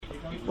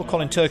Well,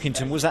 Colin,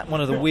 Turkington, was that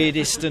one of the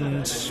weirdest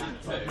and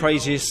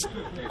craziest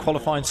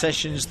qualifying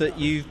sessions that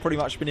you've pretty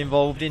much been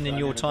involved in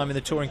your time in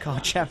the Touring Car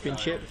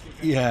Championship?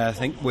 Yeah, I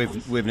think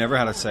we've never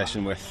had a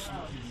session with,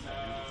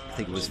 I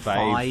think it was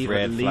five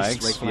red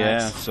flags.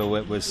 Yeah, so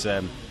it was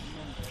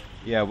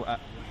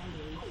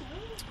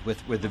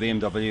with the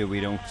BMW we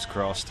don't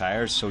cross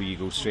tyres, so you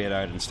go straight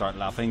out and start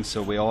lapping,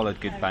 so we all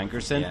had good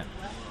bankers in,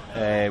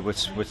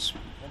 which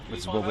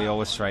is what we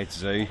always try to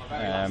do,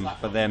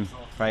 but then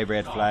 5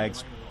 red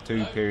flags,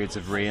 2 periods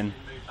of rain.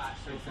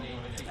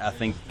 I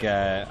think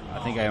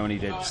I only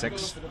did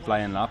 6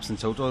 flying laps in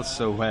total,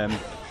 so I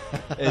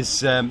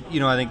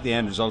think the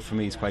end result for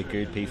me is quite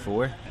good,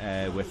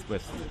 P4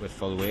 with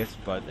full weight,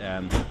 but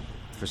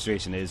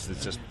frustration is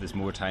there's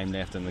more time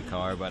left in the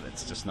car, but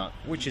it's just not.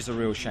 Which is a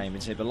real shame,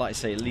 isn't it? But like I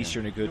say, at least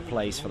you're in a good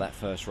place for that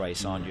first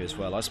race, aren't you, as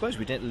well? I suppose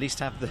we did at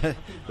least have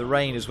the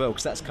rain as well,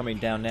 because that's coming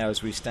down now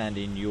as we stand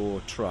in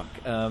your truck.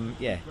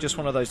 Just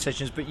one of those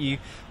sessions, but you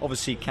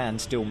obviously can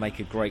still make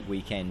a great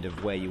weekend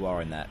of where you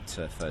are in that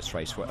first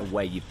race,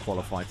 where you've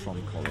qualified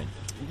from, Colin.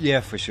 Yeah,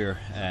 for sure.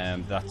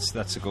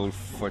 That's a goal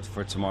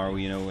for tomorrow.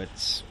 You know,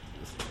 it's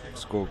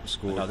score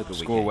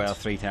well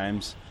 3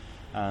 times,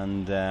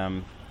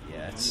 and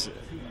it's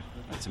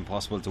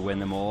impossible to win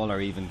them all or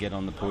even get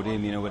on the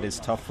podium. You know, it is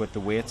tough with the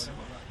weight.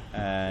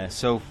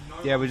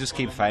 We'll just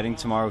keep fighting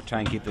tomorrow. Try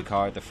and keep the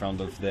car at the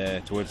front of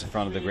towards the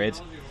front of the grid,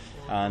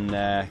 and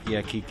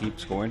keep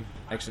scoring.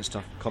 Excellent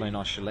stuff, Colin.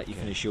 I shall let you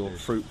finish your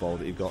fruit bowl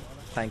that you've got.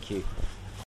 Thank you.